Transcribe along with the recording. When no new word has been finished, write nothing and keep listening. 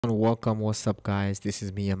Welcome, what's up guys, this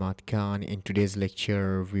is me Ahmad Khan. In today's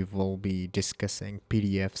lecture we will be discussing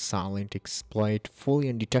PDF silent exploit fully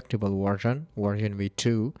undetectable version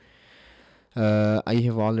v2. I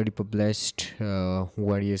have already published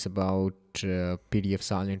videos about PDF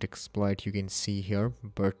silent exploit, you can see here,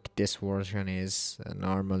 but this version is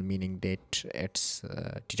normal, meaning that it's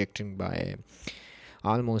detecting by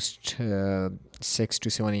almost 6 to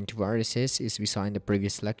 7 antiviruses as we saw in the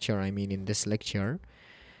previous lecture. In this lecture.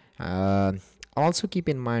 uh, Also keep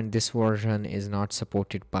in mind this version is not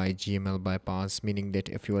supported by GML bypass, meaning that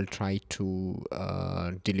if you will try to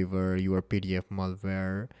deliver your PDF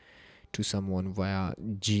malware to someone via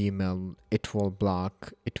Gmail, it will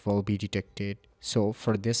block, it will be detected. So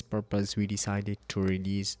for this purpose we decided to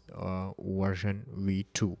release version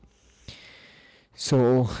v2.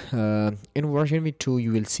 So in version v2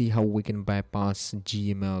 you will see how we can bypass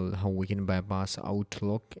Gmail, how we can bypass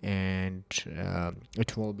Outlook, and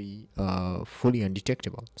it will be fully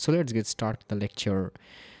undetectable. So let's get started the lecture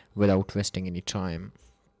without wasting any time.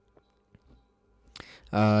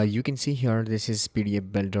 You can see here this is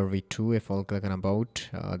PDF Builder v2. If I'll click on about,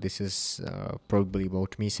 this is probably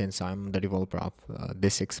about me since I'm the developer of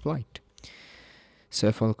this exploit. So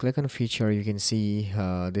if I'll click on feature, you can see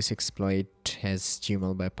this exploit has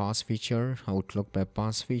Gmail bypass feature, Outlook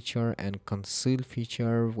bypass feature, and conceal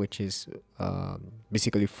feature, which is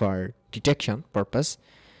basically for detection purpose.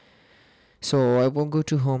 So I will go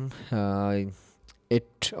to home.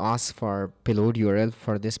 It asks for payload URL.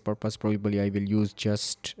 For this purpose probably I will use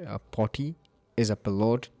just potty as a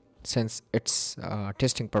payload since it's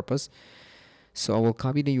testing purpose. So I will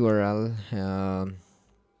copy the URL.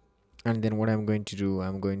 And then what I'm going to do,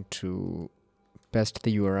 I'm going to paste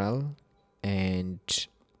the URL and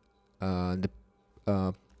the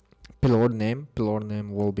payload name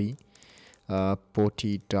will be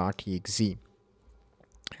potty.exe,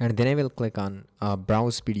 and then I will click on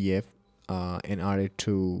browse PDF in order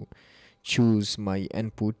to choose my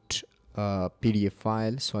input PDF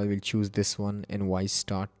file. So I will choose this one,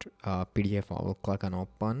 invoice.pdf. I will click on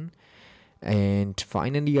open, and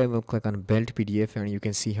finally I will click on build PDF, and you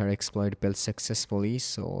can see here exploit built successfully.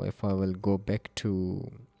 So if I will go back to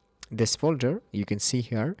this folder, you can see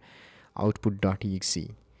here output.exe,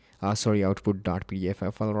 output.pdf.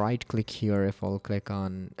 If I'll right click here, if I'll click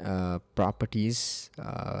on properties,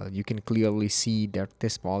 you can clearly see that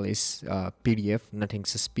this file is PDF, nothing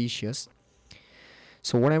suspicious.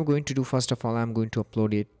 So what I'm going to do, first of all, I'm going to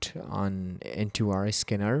upload it on antivirus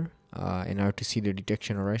scanner in order to see the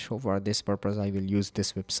detection ratio. For this purpose I will use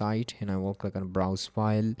this website, and I will click on browse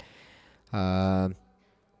file.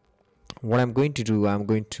 What I'm going to do, I'm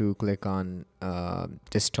going to click on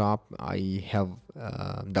desktop. I have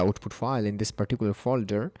the output file in this particular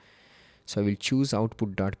folder, so I will choose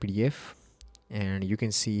output.pdf, and you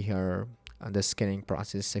can see here the scanning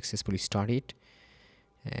process successfully started.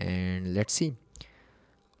 And let's see.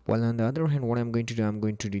 Well, on the other hand, what I'm going to do, I'm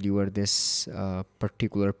going to deliver this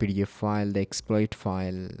particular PDF file, the exploit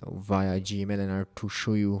file, via Gmail in order to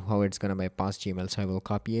show you how it's gonna bypass Gmail. So I will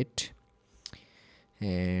copy it,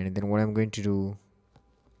 and then what I'm going to do,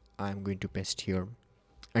 I'm going to paste here,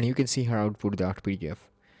 and you can see here output.pdf.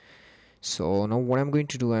 So now what I'm going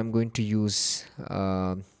to do, I'm going to use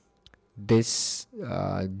this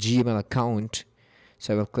Gmail account.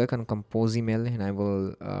 So I will click on compose email, and I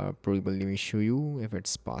will probably let me show you if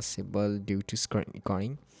it's possible due to screen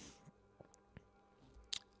recording.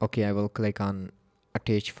 Okay, I will click on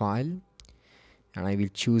attach file, and I will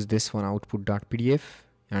choose this one, output.pdf,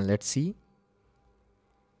 and let's see.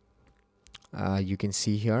 You can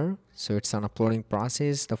see here, so it's an uploading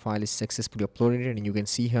process. The file is successfully uploaded, and you can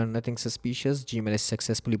see here nothing suspicious. Gmail is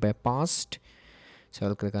successfully bypassed. So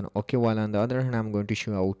I'll click on OK. While on the other hand, I'm going to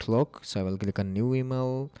show Outlook. So I will click on new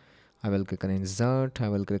email, I will click on insert, I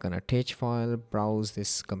will click on attach file, browse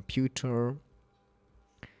this computer.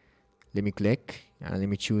 Let me click, and let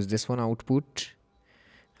me choose this one, output,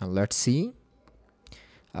 and let's see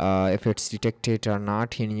if it's detected or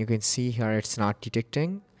not. And you can see here it's not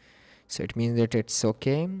detecting, so it means that it's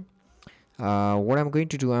okay. What I'm going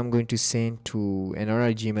to do, I'm going to send to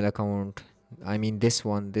another Gmail account. This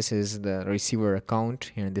one, this is the receiver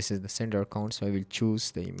account, and this is the sender account. So I will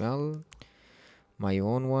choose the email, my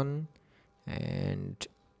own one, and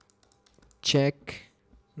check.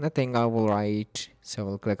 Nothing, I will write. So I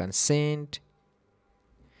will click on send,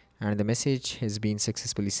 and the message has been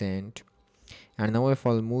successfully sent. And now if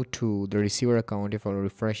I'll move to the receiver account, if I'll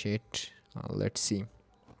refresh it, let's see.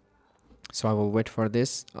 So I will wait for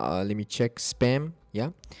this. Let me check spam. Yeah,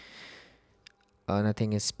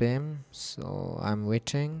 nothing is spam, so I'm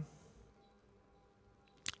waiting.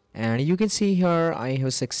 And you can see here I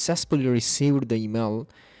have successfully received the email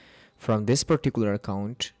from this particular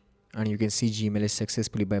account, and you can see Gmail is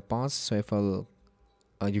successfully bypassed. So if I'll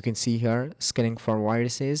you can see here scanning for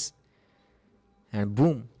viruses, and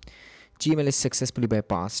boom, Gmail is successfully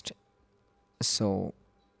bypassed. So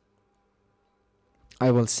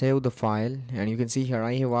I will save the file, and you can see here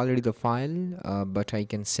I have already the file, but I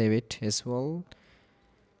can save it as well.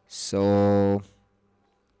 So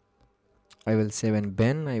I will save in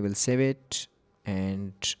bin, I will save it,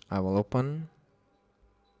 and I will open,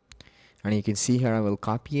 and you can see here I will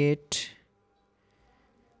copy it,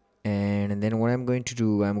 and then what I'm going to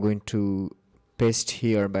do, I'm going to paste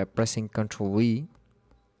here by pressing Ctrl V.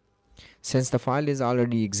 Since the file is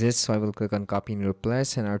already exists, so I will click on copy and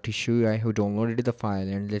replace, and I have to show you I have downloaded the file,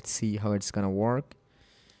 and let's see how it's gonna work.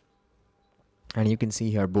 And you can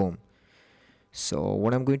see here, boom. So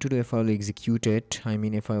what I'm going to do, if I will execute it, I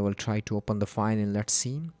mean if I will try to open the file, and let's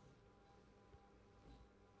see,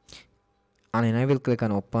 and then I will click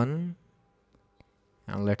on open,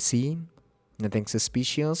 and let's see, nothing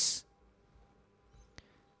suspicious,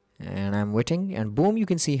 and I'm waiting, and boom, you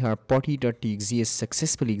can see here potty.txt is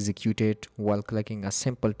successfully executed while clicking a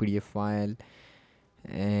simple PDF file.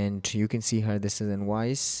 And you can see here this is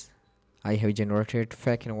invoice. I have generated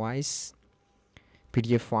fake invoice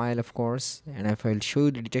PDF file, of course, and if I'll show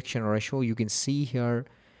you the detection ratio, you can see here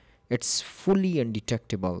it's fully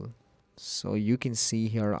undetectable. So you can see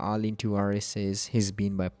here all into RSS has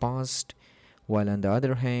been bypassed, while on the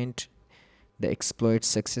other hand the exploit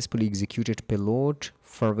successfully executed payload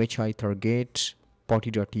for which I target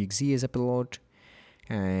potty.txt as a payload,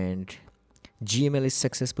 and Gmail is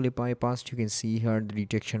successfully bypassed. You can see here the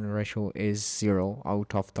detection ratio is 0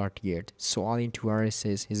 out of 38. So all into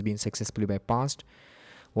RSS has been successfully bypassed,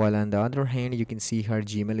 while on the other hand you can see here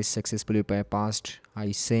Gmail is successfully bypassed.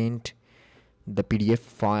 I sent the PDF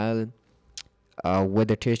file with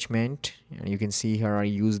attachment, and you can see here I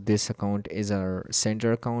use this account as a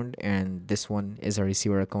sender account and this one is a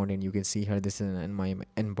receiver account, and you can see here this is in my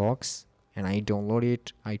inbox, and I download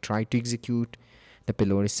it. I try to execute, the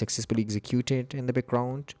payload is successfully executed in the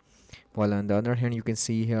background, while on the other hand you can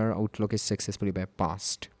see here Outlook is successfully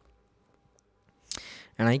bypassed,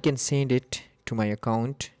 and I can send it to my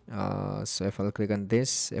account. So if I'll click on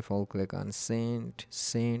this, if I'll click on send,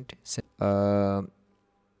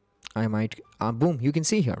 I might boom, you can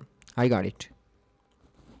see here I got it,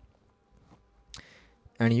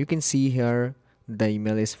 and you can see here the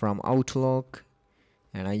email is from Outlook,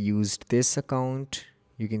 and I used this account.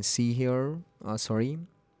 You can see here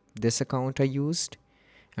this account I used,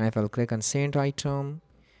 and if I'll click on send item,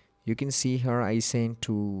 you can see here I sent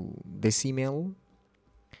to this email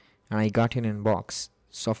and I got an inbox.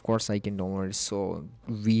 So of course I can download it. So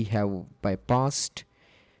we have bypassed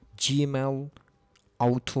Gmail,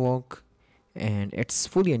 Outlook, and it's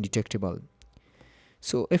fully undetectable.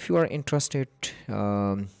 So if you are interested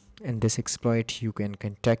in this exploit, you can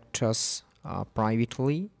contact us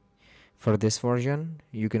privately. For this version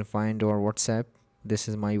you can find our WhatsApp. This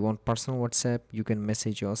is my own personal WhatsApp. You can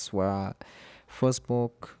message us via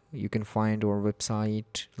Facebook. You can find our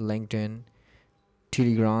website, LinkedIn,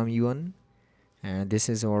 Telegram even, and this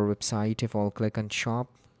is our website. If I'll click on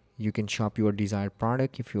shop, you can shop your desired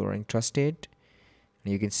product if you are interested.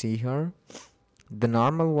 And you can see here the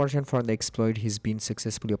normal version for the exploit has been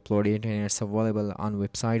successfully uploaded and it's available on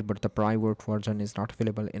website, but the private version is not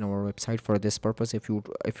available in our website. For this purpose, if you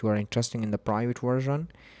are interested in the private version,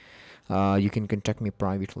 you can contact me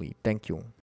privately. Thank you.